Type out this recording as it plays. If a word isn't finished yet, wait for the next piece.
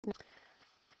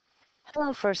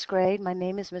Hello, first grade. My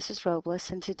name is Mrs.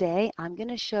 Robles, and today I'm going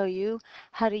to show you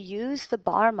how to use the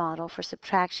bar model for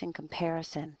subtraction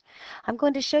comparison. I'm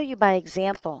going to show you by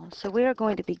example, so we are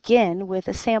going to begin with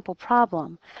a sample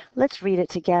problem. Let's read it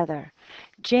together.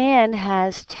 Jan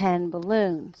has 10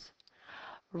 balloons.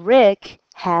 Rick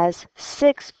has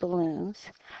 6 balloons.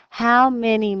 How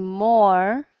many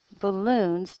more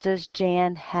balloons does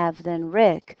Jan have than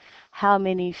Rick? How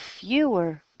many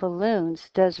fewer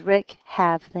balloons does Rick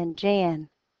have than Jan?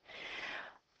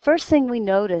 First thing we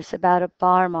notice about a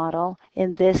bar model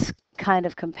in this kind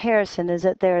of comparison is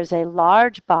that there is a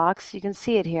large box. You can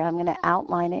see it here. I'm going to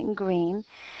outline it in green.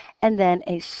 And then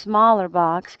a smaller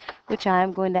box, which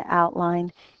I'm going to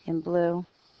outline in blue.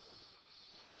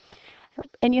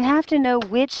 And you have to know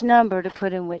which number to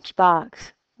put in which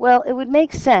box. Well, it would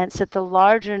make sense that the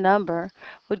larger number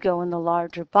would go in the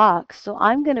larger box. So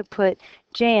I'm going to put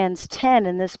Jan's 10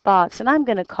 in this box, and I'm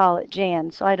going to call it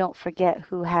Jan so I don't forget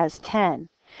who has 10.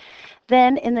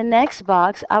 Then in the next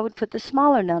box, I would put the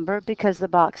smaller number because the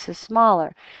box is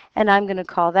smaller. And I'm going to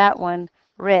call that one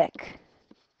Rick.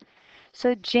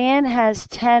 So Jan has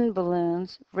 10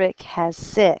 balloons, Rick has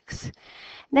 6.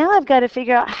 Now I've got to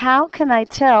figure out how can I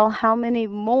tell how many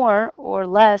more or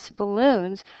less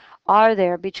balloons are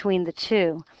there between the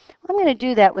two. I'm going to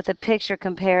do that with a picture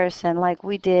comparison like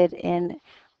we did in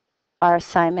our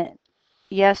assignment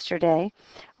yesterday.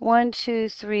 1, 2,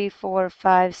 3, 4,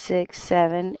 5, 6,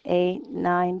 7, 8,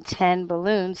 9, 10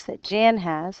 balloons that Jan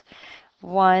has.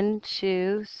 1,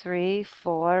 2, 3,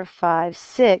 4, 5,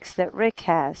 6 that Rick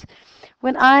has.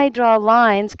 When I draw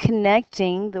lines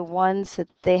connecting the ones that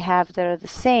they have that are the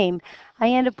same, I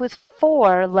end up with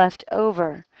 4 left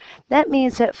over. That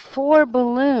means that 4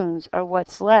 balloons are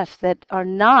what's left that are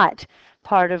not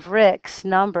part of Rick's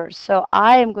numbers. So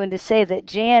I am going to say that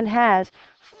Jan has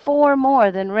 4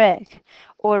 more than Rick,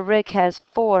 or Rick has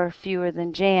 4 fewer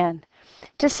than Jan.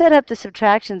 To set up the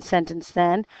subtraction sentence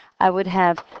then, I would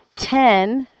have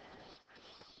 10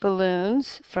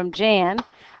 balloons from Jan.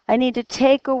 I need to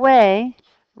take away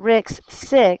Rick's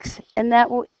 6, and that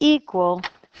will equal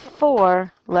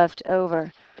 4 left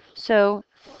over. So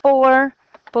 4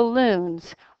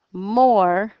 balloons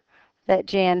more that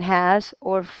Jan has,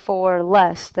 or 4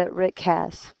 less that Rick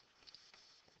has.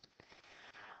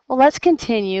 Well, let's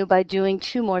continue by doing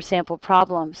 2 more sample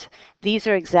problems. These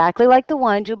are exactly like the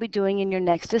ones you'll be doing in your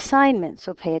next assignment,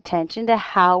 so pay attention to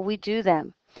how we do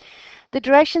them. The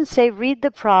directions say read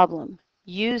the problem,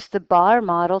 use the bar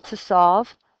model to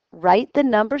solve, write the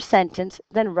number sentence,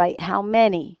 then write how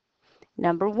many.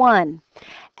 Number 1,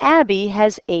 Abby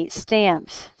has 8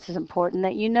 stamps. This is important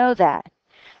that you know that.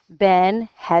 Ben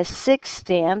has 6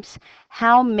 stamps.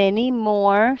 How many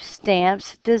more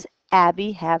stamps does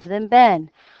Abby have than Ben?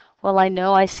 Well, I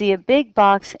know I see a big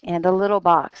box and a little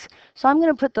box. So I'm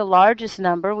going to put the largest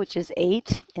number, which is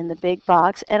 8, in the big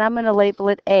box, and I'm going to label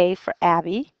it A for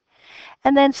Abby.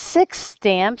 And then 6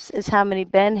 stamps is how many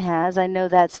Ben has. I know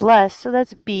that's less, so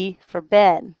that's B for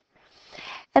Ben.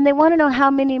 And they want to know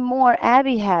how many more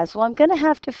Abby has. Well, I'm going to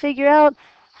have to figure out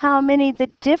how many the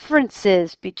difference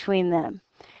is between them.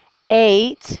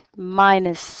 8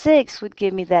 minus 6 would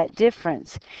give me that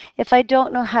difference. If I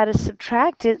don't know how to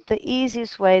subtract it, the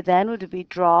easiest way then would be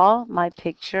draw my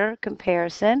picture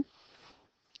comparison.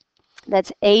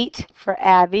 That's 8 for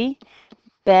Abby.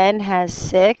 Ben has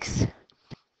 6.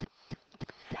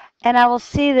 And I will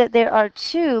see that there are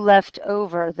 2 left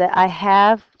over that I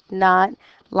have not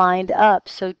lined up.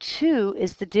 So 2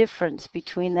 is the difference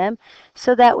between them.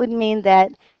 So that would mean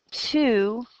that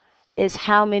 2 is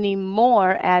how many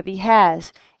more Abby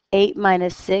has. 8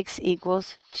 minus 6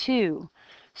 equals 2.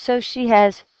 So she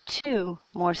has 2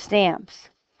 more stamps.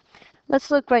 Let's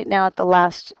look right now at the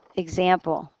last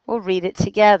example. We'll read it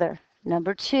together.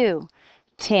 Number 2,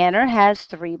 Tanner has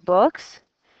 3 books.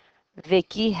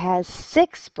 Vicky has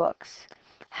 6 books.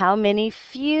 How many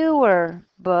fewer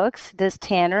books does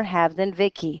Tanner have than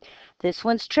Vicky? This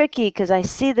one's tricky because I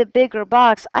see the bigger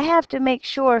box. I have to make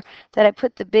sure that I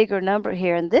put the bigger number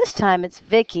here. And this time it's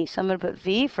Vicky. So I'm going to put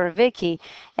V for Vicky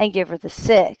and give her the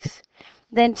 6.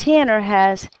 Then Tanner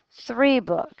has 3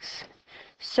 books.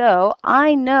 So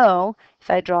I know if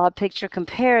I draw a picture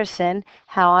comparison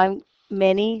how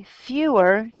many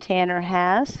fewer Tanner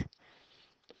has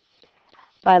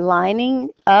by lining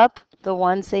up the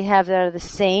ones they have that are the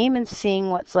same and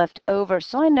seeing what's left over.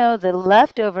 So I know the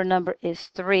leftover number is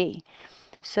 3.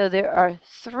 So there are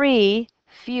 3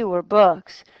 fewer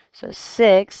books. So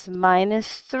 6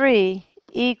 minus 3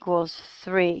 equals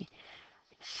 3.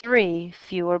 3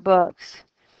 fewer books.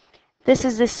 This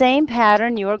is the same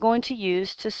pattern you are going to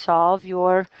use to solve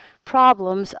your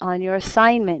problems on your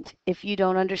assignment. If you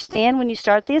don't understand when you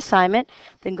start the assignment,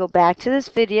 then go back to this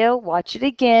video, watch it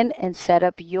again, and set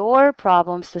up your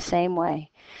problems the same way.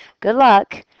 Good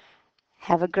luck.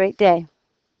 Have a great day.